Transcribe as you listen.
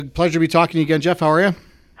Pleasure to be talking to you again, Jeff. How are you?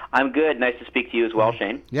 I'm good. Nice to speak to you as well,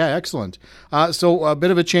 Shane. Yeah, excellent. So a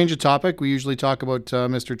bit of a change of topic. We usually talk about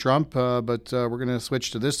Mr. Trump, but we're going to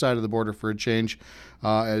switch to this side of the border for a change.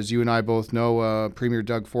 As you and I both know, Premier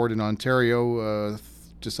Doug Ford in Ontario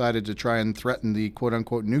decided to try and threaten the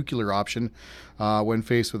quote-unquote nuclear option when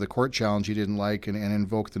faced with a court challenge he didn't like and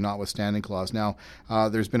invoked the notwithstanding clause. Now,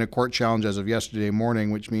 there's been a court challenge as of yesterday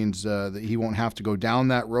morning, which means that he won't have to go down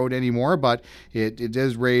that road anymore, but it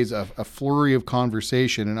does raise a flurry of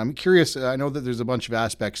conversation. And I'm curious, I know that there's a bunch of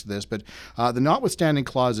aspects to this, but the notwithstanding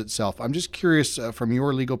clause itself, I'm just curious from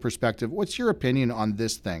your legal perspective, what's your opinion on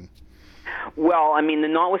this thing? Well, I mean, the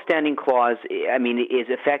notwithstanding clause,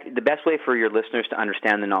 the best way for your listeners to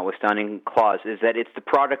understand the notwithstanding clause is that it's the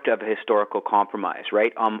product of a historical compromise,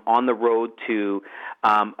 right? On the road to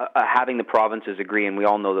having the provinces agree, and we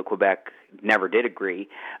all know that Quebec never did agree,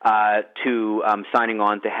 to signing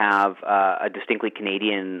on to have a distinctly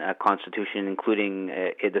Canadian constitution, including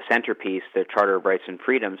the centerpiece, the Charter of Rights and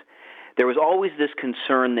Freedoms. There was always this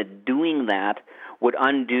concern that doing that would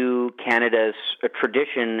undo Canada's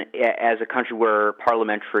tradition as a country where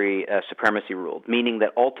parliamentary supremacy ruled, meaning that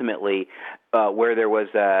ultimately where there was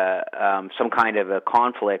some kind of a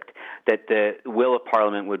conflict, that the will of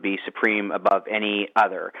Parliament would be supreme above any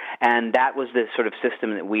other. And that was the sort of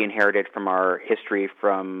system that we inherited from our history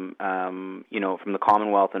from the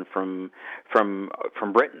Commonwealth and from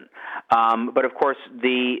Britain. But of course,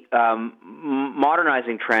 the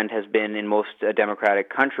modernizing trend has been in most democratic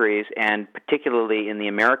countries, and particularly in the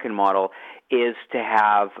American model, is to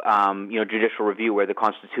have judicial review where the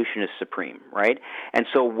Constitution is supreme, right? And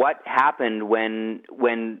so what happened when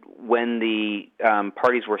the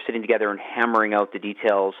parties were sitting together and hammering out the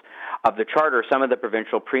details of the charter, some of the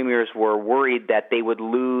provincial premiers were worried that they would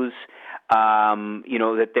lose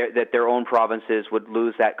that their own provinces would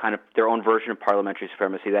lose that kind of their own version of parliamentary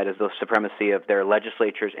supremacy, that is, the supremacy of their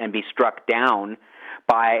legislatures, and be struck down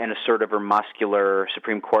by an assertive or muscular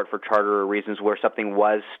Supreme Court for charter reasons, where something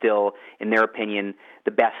was still, in their opinion,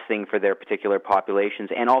 the best thing for their particular populations,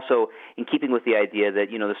 and also in keeping with the idea that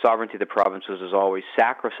the sovereignty of the provinces is always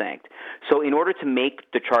sacrosanct. So in order to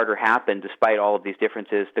make the charter happen, despite all of these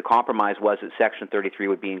differences, the compromise was that Section 33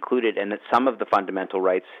 would be included, and that some of the fundamental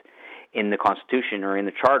rights in the Constitution or in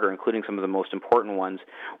the Charter, including some of the most important ones,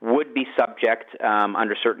 would be subject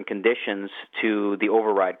under certain conditions to the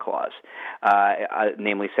override clause,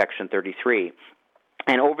 namely Section 33.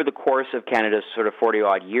 And over the course of Canada's sort of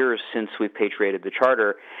 40-odd years since we patriated the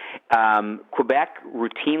Charter, Quebec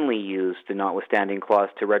routinely used the notwithstanding clause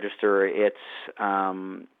to register its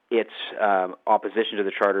opposition to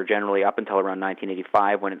the Charter generally up until around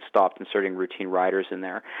 1985, when it stopped inserting routine riders in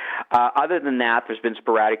there. Other than that, there's been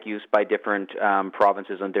sporadic use by different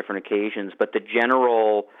provinces on different occasions, but the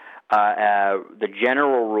general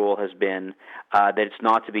rule has been that it's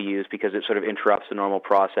not to be used because it sort of interrupts the normal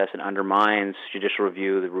process and undermines judicial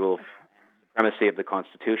review, the rule of supremacy of the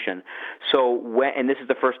Constitution. So, and this is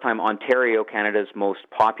the first time Ontario, Canada's most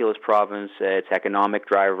populous province, its economic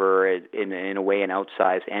driver, in a way an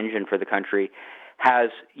outsized engine for the country, has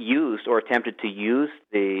used or attempted to use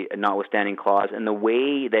the notwithstanding clause. And the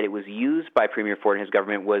way that it was used by Premier Ford and his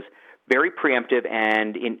government was very preemptive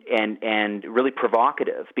and really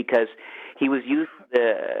provocative, because he was using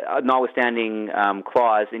the notwithstanding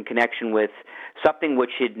clause in connection with something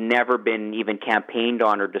which had never been even campaigned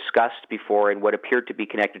on or discussed before, and what appeared to be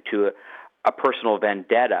connected to a personal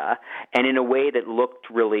vendetta, and in a way that looked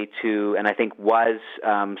really to, and I think was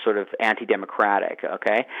sort of anti-democratic,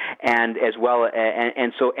 okay, and as well,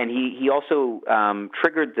 and he also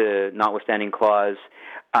triggered the notwithstanding clause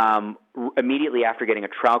immediately after getting a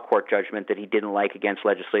trial court judgment that he didn't like against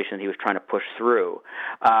legislation he was trying to push through,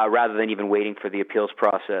 rather than even waiting for the appeals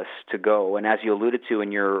process to go. And as you alluded to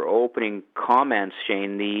in your opening comments,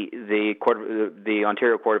 Shane, the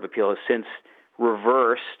Ontario Court of Appeal has since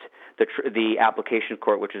reversed the application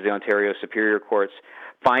court, which is the Ontario Superior Court's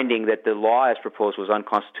finding that the law as proposed was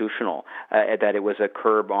unconstitutional, that it was a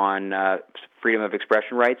curb on freedom of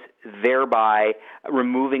expression rights, thereby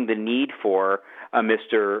removing the need for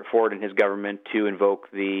Mr. Ford and his government to invoke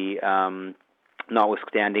the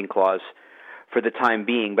notwithstanding clause for the time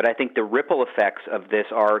being. But I think the ripple effects of this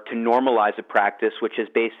are to normalize a practice which has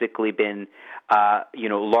basically been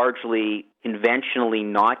largely conventionally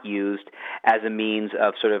not used as a means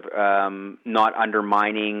of sort of not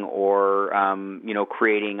undermining or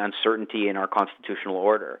creating uncertainty in our constitutional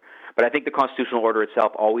order. But I think the constitutional order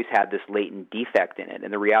itself always had this latent defect in it,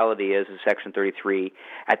 and the reality is Section 33,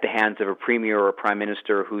 at the hands of a premier or a prime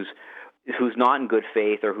minister whose who's not in good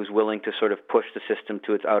faith or who's willing to sort of push the system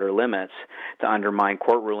to its outer limits to undermine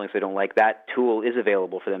court rulings they don't like, that tool is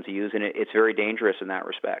available for them to use, and it's very dangerous in that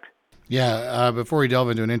respect. Yeah. Before we delve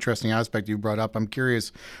into an interesting aspect you brought up, I'm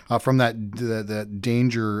curious from that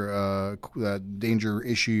danger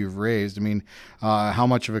issue you've raised. I mean, how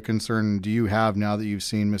much of a concern do you have now that you've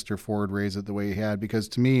seen Mr. Ford raise it the way he had? Because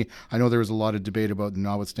to me, I know there was a lot of debate about the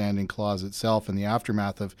notwithstanding clause itself and the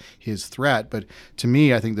aftermath of his threat. But to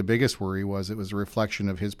me, I think the biggest worry was it was a reflection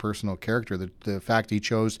of his personal character, the fact he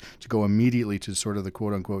chose to go immediately to sort of the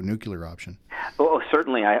quote unquote nuclear option. Oh,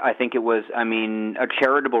 certainly. I think it was, a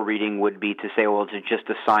charitable reading would be to say, well, it's just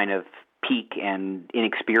a sign of pique and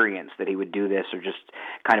inexperience that he would do this, or just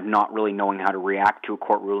kind of not really knowing how to react to a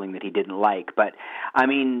court ruling that he didn't like. But,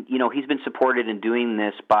 he's been supported in doing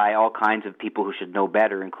this by all kinds of people who should know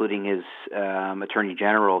better, including his Attorney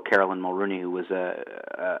General, Caroline Mulroney, who was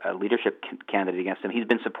a leadership candidate against him. He's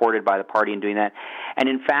been supported by the party in doing that. And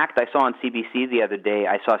in fact, I saw on CBC the other day,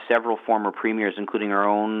 I saw several former premiers, including our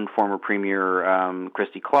own former premier,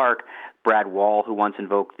 Christy Clark, Brad Wall, who once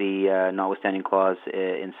invoked the notwithstanding clause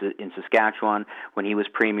in Saskatchewan when he was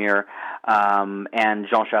premier, and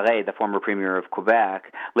Jean Charest, the former premier of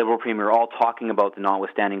Quebec, Liberal premier, all talking about the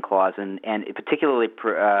notwithstanding clause, and particularly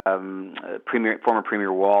former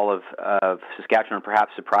Premier Wall of Saskatchewan,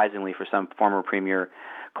 perhaps surprisingly for some, former Premier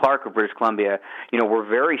Clark of British Columbia, were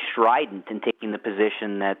very strident in taking the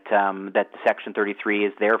position that Section 33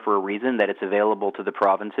 is there for a reason, that it's available to the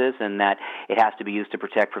provinces, and that it has to be used to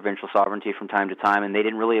protect provincial sovereignty from time to time. And they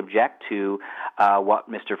didn't really object to what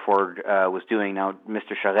Mr. Ford was doing. Now,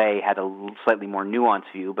 Mr. Charest had a slightly more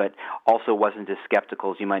nuanced view, but also wasn't as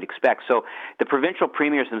skeptical as you might expect. So the provincial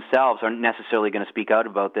premiers themselves aren't necessarily going to speak out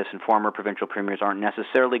about this, and former provincial premiers aren't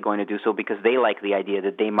necessarily going to do so because they like the idea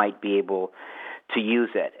that they might be able to use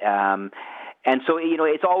it. And so,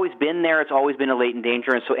 it's always been there. It's always been a latent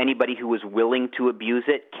danger. And so anybody who is willing to abuse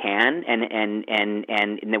it can,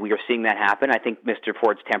 and that we are seeing that happen. I think Mr.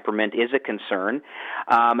 Ford's temperament is a concern.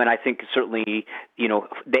 And I think certainly,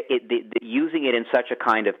 using it in such a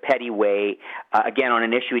kind of petty way, again, on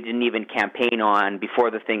an issue he didn't even campaign on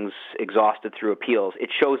before the thing's exhausted through appeals,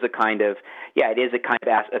 it shows a kind of, it is a kind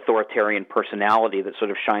of authoritarian personality that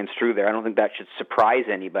sort of shines through there. I don't think that should surprise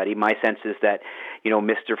anybody. My sense is that,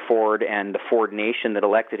 Mr. Ford and the Ford Nation that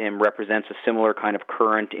elected him represents a similar kind of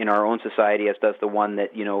current in our own society as does the one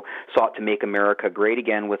that, sought to make America great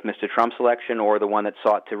again with Mr. Trump's election, or the one that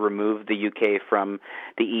sought to remove the UK from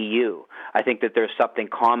the EU. I think that there's something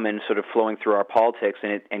common sort of flowing through our politics,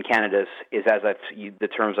 and Canada is, as the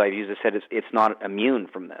terms I've used, I said, it's not immune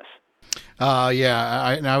from this.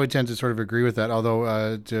 I would tend to sort of agree with that.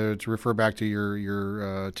 Although to refer back to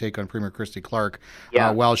your take on Premier Christy Clark,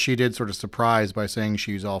 while she did sort of surprise by saying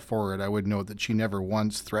she's all for it, I would note that she never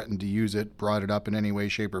once threatened to use it, brought it up in any way,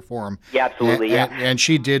 shape, or form. Yeah, absolutely. And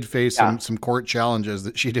she did face some court challenges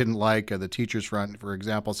that she didn't like, the teachers' front, for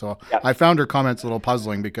example. So I found her comments a little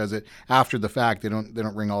puzzling because after the fact they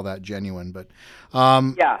don't ring all that genuine. But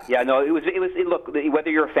look, whether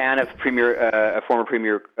you're a fan of former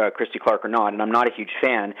Premier Christy Clark or not, and I'm not a huge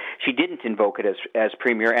fan, she didn't invoke it as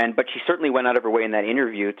premier, but she certainly went out of her way in that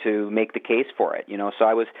interview to make the case for it. So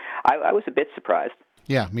I was a bit surprised.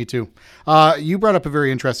 Yeah, me too. You brought up a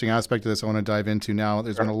very interesting aspect of this I want to dive into now.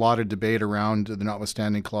 There's been a lot of debate around the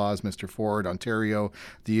notwithstanding clause, Mr. Ford, Ontario,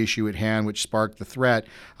 the issue at hand, which sparked the threat.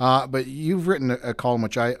 But you've written a column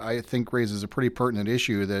which I think raises a pretty pertinent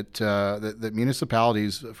issue that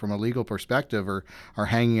municipalities, from a legal perspective, are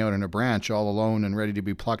hanging out in a branch all alone and ready to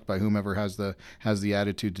be plucked by whomever has the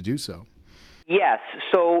attitude to do so. Yes.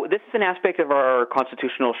 So this is an aspect of our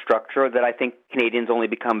constitutional structure that I think Canadians only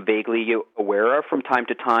become vaguely aware of from time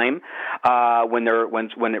to time when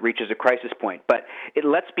it reaches a crisis point. But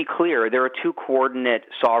let's be clear, there are two coordinate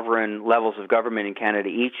sovereign levels of government in Canada,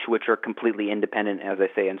 each which are completely independent, as I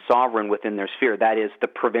say, and sovereign within their sphere. That is the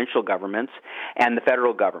provincial governments and the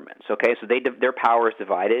federal governments. Okay, so their power is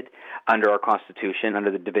divided under our Constitution,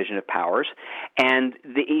 under the division of powers, and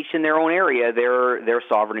each in their own area, they're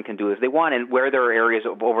sovereign and can do as they want. And where there are areas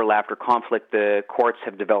of overlap or conflict, the courts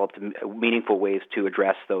have developed meaningful ways to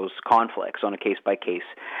address those conflicts on a case-by-case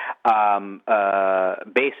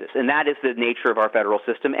basis. And that is the nature of our federal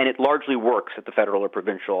system, and it largely works at the federal or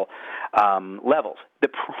provincial levels. The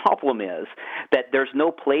problem is that there's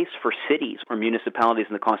no place for cities or municipalities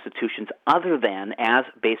in the constitutions other than as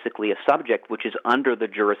basically a subject which is under the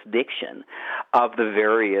jurisdiction of the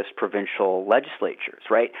various provincial legislatures,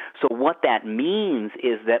 right? So what that means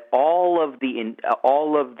is that all of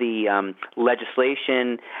the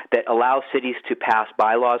legislation that allows cities to pass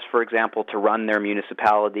bylaws, for example, to run their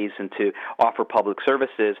municipalities and to offer public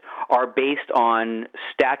services, are based on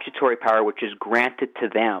statutory power which is granted to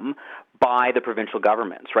them by the provincial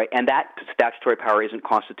governments, right? And that statutory power isn't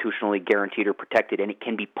constitutionally guaranteed or protected, and it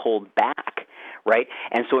can be pulled back, right?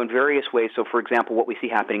 And so in various ways, so for example, what we see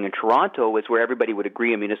happening in Toronto is where everybody would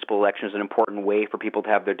agree a municipal election is an important way for people to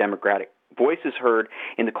have their democratic voices heard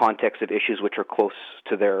in the context of issues which are close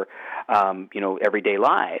to their, everyday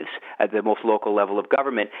lives at the most local level of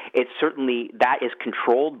government. It's certainly, that is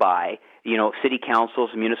controlled by, city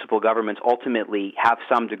councils and municipal governments ultimately have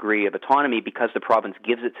some degree of autonomy because the province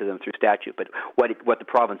gives it to them through statute. But what the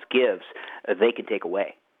province gives, they can take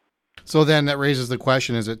away. So then that raises the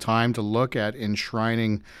question, is it time to look at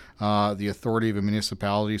enshrining the authority of a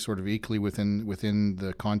municipality sort of equally within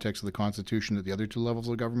the context of the Constitution that the other two levels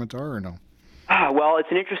of government are, or no? Well, it's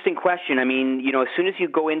an interesting question. I mean, as soon as you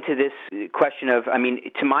go into this question of,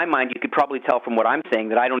 to my mind, you could probably tell from what I'm saying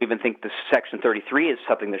that I don't even think the Section 33 is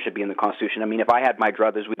something that should be in the Constitution. I mean, if I had my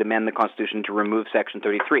druthers, we'd amend the Constitution to remove Section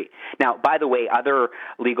 33. Now, by the way, other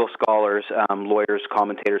legal scholars, lawyers,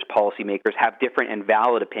 commentators, policymakers have different and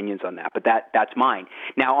valid opinions on that, but that's mine.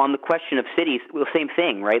 Now, on the question of cities, well, same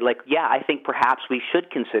thing, right? I think perhaps we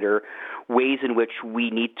should consider ways in which we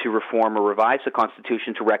need to reform or revise the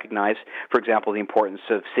Constitution to recognize, for example, the importance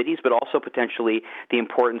of cities, but also potentially the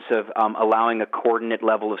importance of allowing a coordinate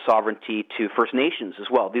level of sovereignty to First Nations as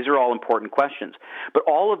well. These are all important questions. But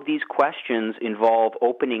all of these questions involve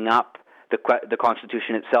opening up the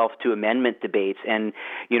Constitution itself to amendment debates. And,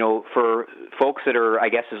 for folks that are, I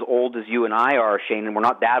guess, as old as you and I are, Shane, and we're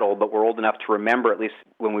not that old, but we're old enough to remember, at least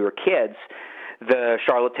when we were kids, the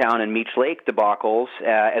Charlottetown and Meech Lake debacles,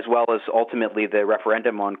 as well as ultimately the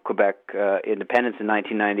referendum on Quebec independence in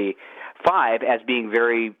 1995, as being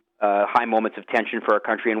very high moments of tension for our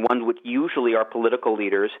country, and ones which usually our political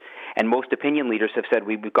leaders and most opinion leaders have said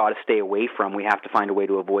we've got to stay away from. We have to find a way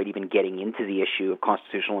to avoid even getting into the issue of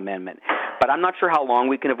constitutional amendment. But I'm not sure how long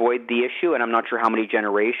we can avoid the issue, and I'm not sure how many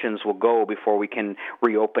generations will go before we can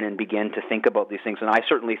reopen and begin to think about these things. And I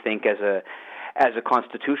certainly think as a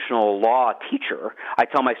constitutional law teacher, I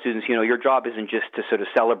tell my students, your job isn't just to sort of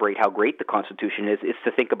celebrate how great the Constitution is, it's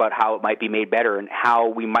to think about how it might be made better and how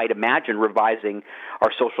we might imagine revising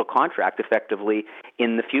our social contract effectively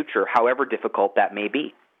in the future, however difficult that may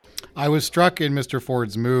be. I was struck in Mr.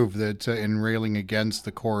 Ford's move that in railing against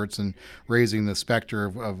the courts and raising the specter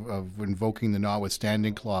of invoking the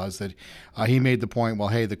notwithstanding clause, that he made the point, well,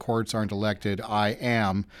 hey, the courts aren't elected, I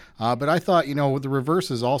am. But I thought, the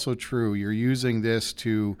reverse is also true. You're using this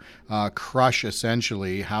to crush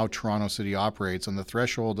essentially how Toronto City operates on the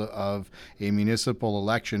threshold of a municipal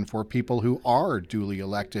election for people who are duly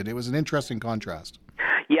elected. It was an interesting contrast.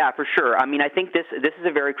 Yeah, for sure. I think this is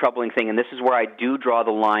a very troubling thing, and this is where I do draw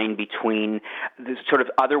the line between the sort of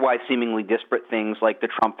otherwise seemingly disparate things like the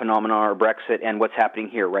Trump phenomenon or Brexit and what's happening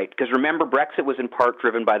here, right? Because remember, Brexit was in part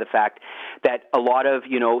driven by the fact that a lot of,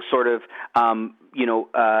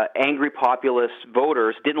 angry populist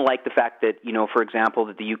voters didn't like the fact that, for example,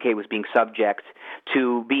 that the UK was being subject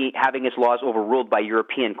to having its laws overruled by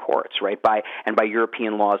European courts, right? By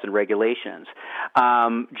European laws and regulations.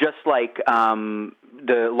 Just like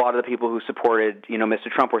a lot of the people who supported, Mr.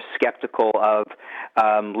 Trump were skeptical of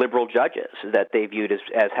liberal judges that they viewed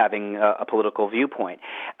as having a political viewpoint.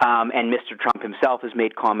 And Mr. Trump himself has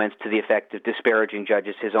made comments to the effect of disparaging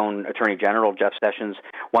judges. His own Attorney General, Jeff Sessions,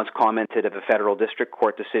 once commented of a federal district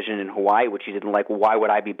court decision in Hawaii, which he didn't like. Why would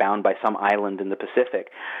I be bound by some island in the Pacific?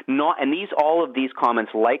 All of these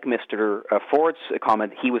comments, like Mr. Ford's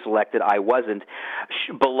comment, he was elected, I wasn't,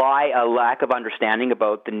 belie a lack of understanding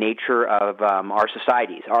about the nature of our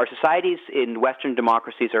societies. Our societies in Western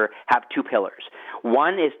democracies have two pillars.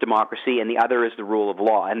 One is democracy, and the other is the rule of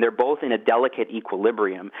law, and they're both in a delicate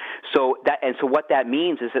equilibrium. So what that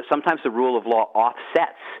means is that sometimes the rule of law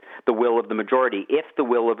offsets the will of the majority. If the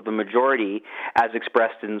will of the majority, as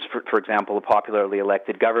expressed in, for example, a popularly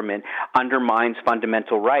elected government, undermines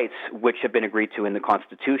fundamental rights which have been agreed to in the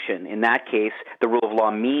Constitution, in that case, the rule of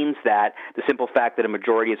law means that the simple fact that a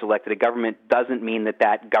majority is elected a government doesn't mean that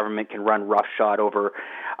that government can run roughshod over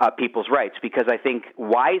people's rights. Because I think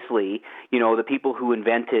wisely, the people who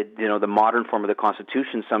invented, the modern form of the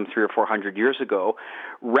Constitution some 300 or 400 years ago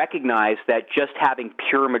recognized that just having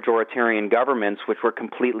pure majoritarian governments, which were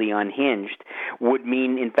completely unhinged, would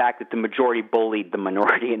mean, in fact, that the majority bullied the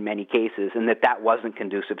minority in many cases, and that wasn't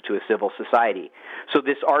conducive to a civil society. So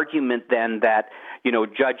this argument then that,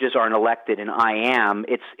 judges aren't elected and I am,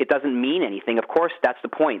 it doesn't mean anything. Of course, that's the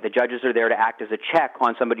point. The judges are there to act as a check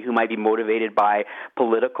on somebody who might be motivated by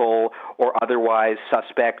political or otherwise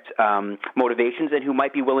suspect motivations, and who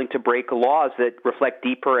might be willing to break laws that reflect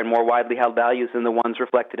deeper and more widely held values than the ones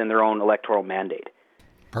reflected in their own electoral mandate.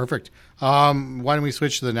 Perfect. Why don't we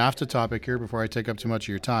switch to the NAFTA topic here before I take up too much of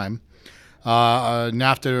your time?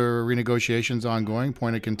 NAFTA renegotiations ongoing,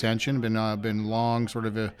 point of contention, been long sort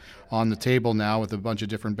of on the table now with a bunch of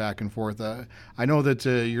different back and forth. I know that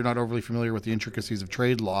you're not overly familiar with the intricacies of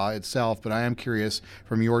trade law itself, but I am curious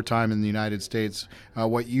from your time in the United States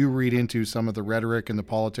what you read into some of the rhetoric and the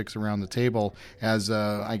politics around the table as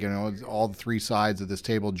all the three sides of this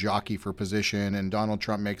table jockey for position, and Donald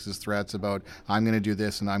Trump makes his threats about I'm going to do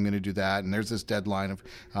this and I'm going to do that, and there's this deadline of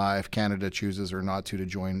if Canada chooses or not to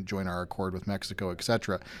join our accord with Mexico,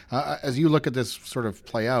 etc. As you look at this sort of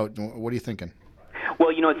play out, what are you thinking? Well,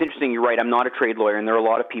 it's interesting. You're right. I'm not a trade lawyer, and there are a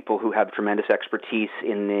lot of people who have tremendous expertise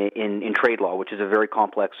in trade law, which is a very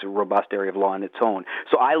complex, robust area of law on its own.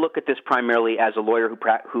 So I look at this primarily as a lawyer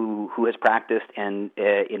who has practiced in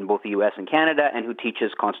both the U.S. and Canada, and who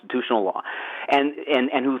teaches constitutional law, and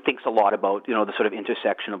who thinks a lot about the sort of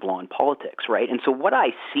intersection of law and politics, right? And so what I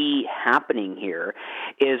see happening here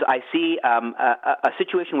is I see a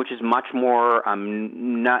situation which is much more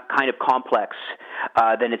not kind of complex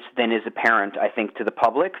than is apparent, I think, to the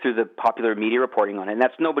public through the popular media reporting on it. And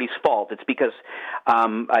that's nobody's fault. It's because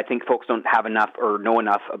I think folks don't have enough or know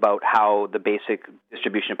enough about how the basic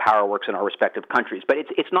distribution of power works in our respective countries. But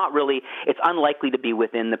it's unlikely to be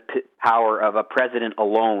within the power of a president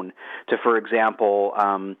alone to, for example,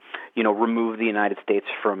 remove the United States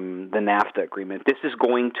from the NAFTA agreement. This is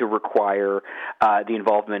going to require the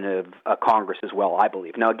involvement of Congress as well, I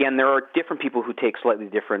believe. Now, again, there are different people who take slightly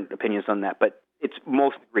different opinions on that, but it's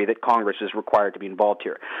most agree that Congress is required to be involved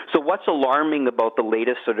here. So what's alarming about the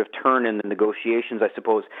latest sort of turn in the negotiations, I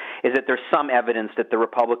suppose, is that there's some evidence that the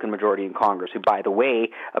Republican majority in Congress, who, by the way,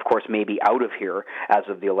 of course, may be out of here as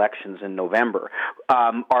of the elections in November,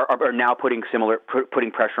 are now putting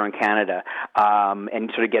pressure on Canada and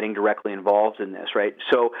sort of getting directly involved in this, right?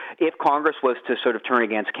 So if Congress was to sort of turn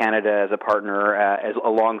against Canada as a partner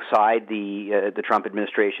alongside the Trump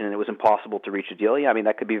administration, and it was impossible to reach a deal,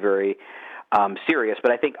 that could be very serious.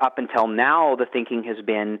 But I think up until now, the thinking has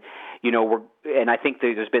been, and I think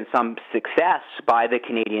there's been some success by the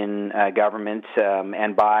Canadian government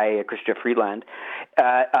and by Chrystia Freeland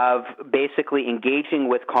of basically engaging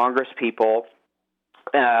with Congress people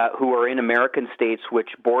who are in American states which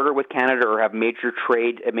border with Canada or have major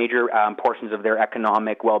portions of their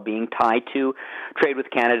economic well-being tied to trade with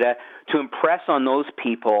Canada, to impress on those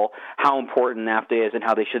people how important NAFTA is and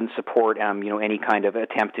how they shouldn't support any kind of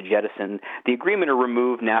attempt to jettison the agreement or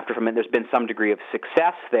remove NAFTA from it. There's been some degree of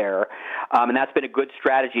success there, and that's been a good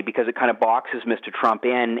strategy because it kind of boxes Mr. Trump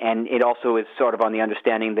in, and it also is sort of on the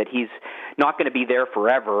understanding that he's not going to be there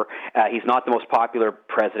forever. He's not the most popular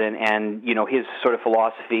president, and his sort of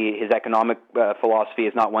philosophy, his economic philosophy,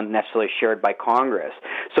 is not one necessarily shared by Congress.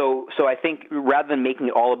 So I think rather than making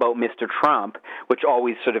it all about Mr. Trump, which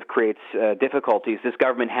always sort of creates difficulties, this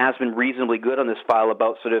government has been reasonably good on this file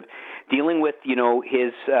about sort of dealing with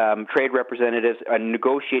his trade representatives and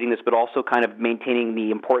negotiating this, but also kind of maintaining the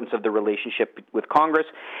importance of the relationship with Congress,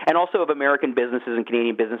 and also of American businesses and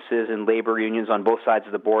Canadian businesses and labor unions on both sides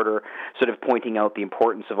of the border, sort of pointing out the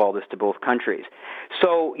importance of all this to both countries.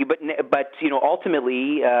 So, but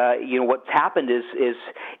ultimately, what's happened is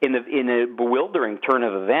in a bewildering turn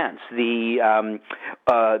of events, the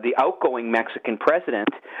outgoing Mexican president,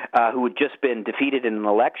 who had just been defeated in an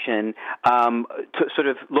election, sort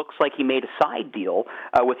of looks like he made a side deal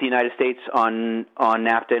with the United States on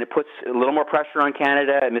NAFTA, and it puts a little more pressure on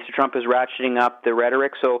Canada. Mr. Trump is ratcheting up the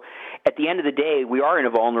rhetoric. So at the end of the day, we are in a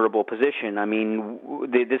vulnerable position. I mean,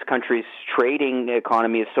 this country's trading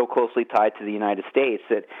economy is so closely tied to the United States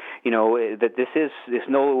that that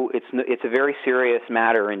it's a very serious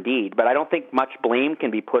matter indeed. But I don't think much blame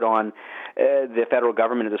can be put on the federal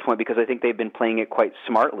government at this point, because I think they've been playing it quite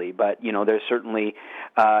smartly. But there's certainly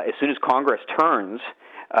as soon as Congress turns,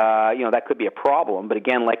 that could be a problem. But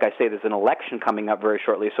again, like I say, there's an election coming up very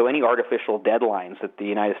shortly, so any artificial deadlines that the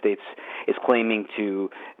United States is claiming to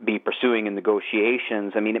be pursuing in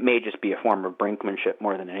negotiations, I mean, it may just be a form of brinkmanship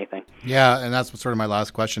more than anything. Yeah, and that's sort of my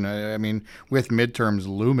last question. I mean, with midterms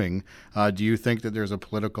looming, do you think that there's a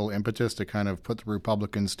political impetus to kind of put the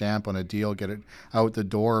Republican stamp on a deal, get it out the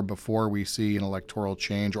door before we see an electoral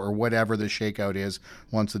change or whatever the shakeout is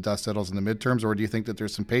once the dust settles in the midterms? Or do you think that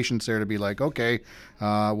there's some patience there to be like, okay,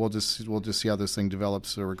 we'll just see how this thing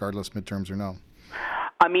develops, regardless midterms or no?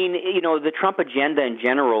 I mean, the Trump agenda in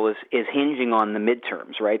general is hinging on the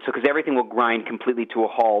midterms, right? So because everything will grind completely to a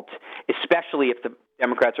halt, especially if the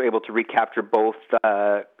Democrats are able to recapture both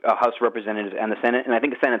House of Representatives and the Senate. And I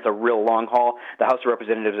think the Senate's a real long haul. The House of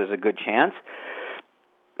Representatives is a good chance.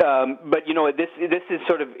 But this is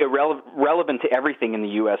sort of relevant to everything in the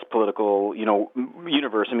U.S. political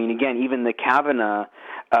universe. I mean, again, even the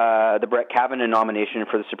Brett Kavanaugh nomination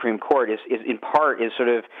for the Supreme Court is in part sort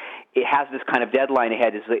of, it has this kind of deadline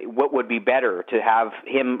ahead. Is what would be better, to have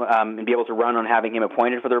him and be able to run on having him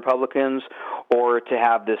appointed for the Republicans, or to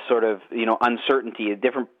have this sort of uncertainty?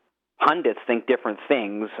 Different pundits think different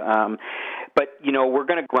things. But we're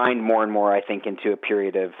going to grind more and more, I think, into a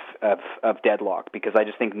period of deadlock, because I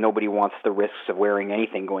just think nobody wants the risks of wearing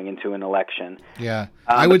anything going into an election. Yeah.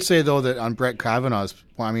 I would say, though, that on Brett Kavanaugh's,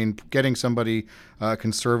 getting somebody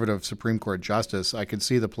conservative Supreme Court justice, I could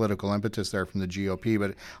see the political impetus there from the GOP,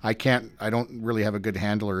 but I don't really have a good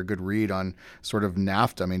handle or a good read on sort of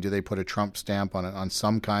NAFTA. I mean, do they put a Trump stamp on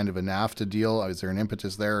some kind of a NAFTA deal? Is there an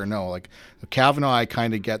impetus there or no? Like Kavanaugh, I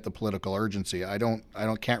kind of get the political urgency. I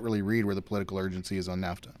can't really read where the political urgency is on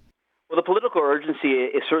NAFTA. Well, the political urgency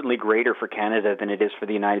is certainly greater for Canada than it is for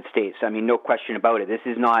the United States. I mean, no question about it. This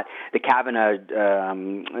is not the Kavanaugh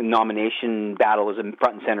nomination battle is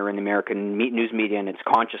front and center in the American news media and its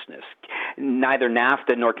consciousness. Neither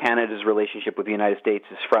NAFTA nor Canada's relationship with the United States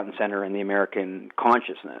is front and center in the American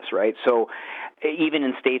consciousness, right? So even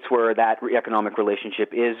in states where that economic relationship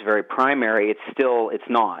is very primary, it's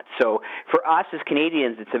not. So for us as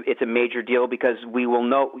Canadians, it's a major deal, because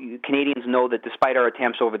Canadians know that despite our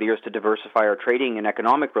attempts over the years to diversify our trading and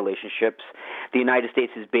economic relationships, the United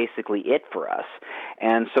States is basically it for us.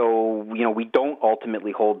 And so, we don't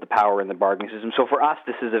ultimately hold the power in the bargaining system. So for us,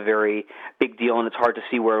 this is a very big deal, and it's hard to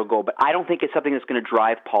see where it'll go. But I don't think it's something that's going to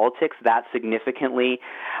drive politics that significantly,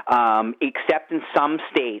 except in some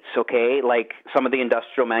states, okay, like some of the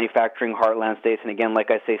industrial manufacturing heartland states, and again, like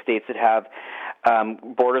I say, states that have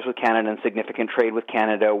borders with Canada and significant trade with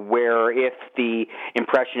Canada, where if the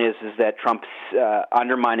impression is that Trump's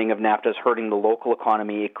undermining of NAFTA is hurting the local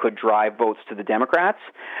economy, it could drive votes to the Democrats.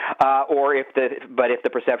 Or if the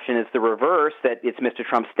perception is the reverse, that it's Mr.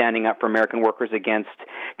 Trump standing up for American workers against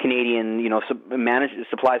Canadian,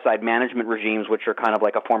 supply side management regimes, which are kind of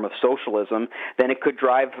like a form of socialism, then it could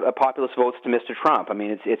drive populist votes to Mr. Trump. I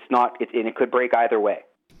mean, and it could break either way.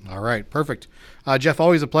 All right, perfect. Jeff,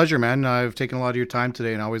 always a pleasure, man. I've taken a lot of your time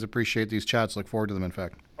today, and I always appreciate these chats. Look forward to them, in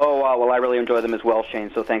fact. Oh, well, I really enjoy them as well, Shane.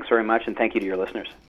 So thanks very much, and thank you to your listeners.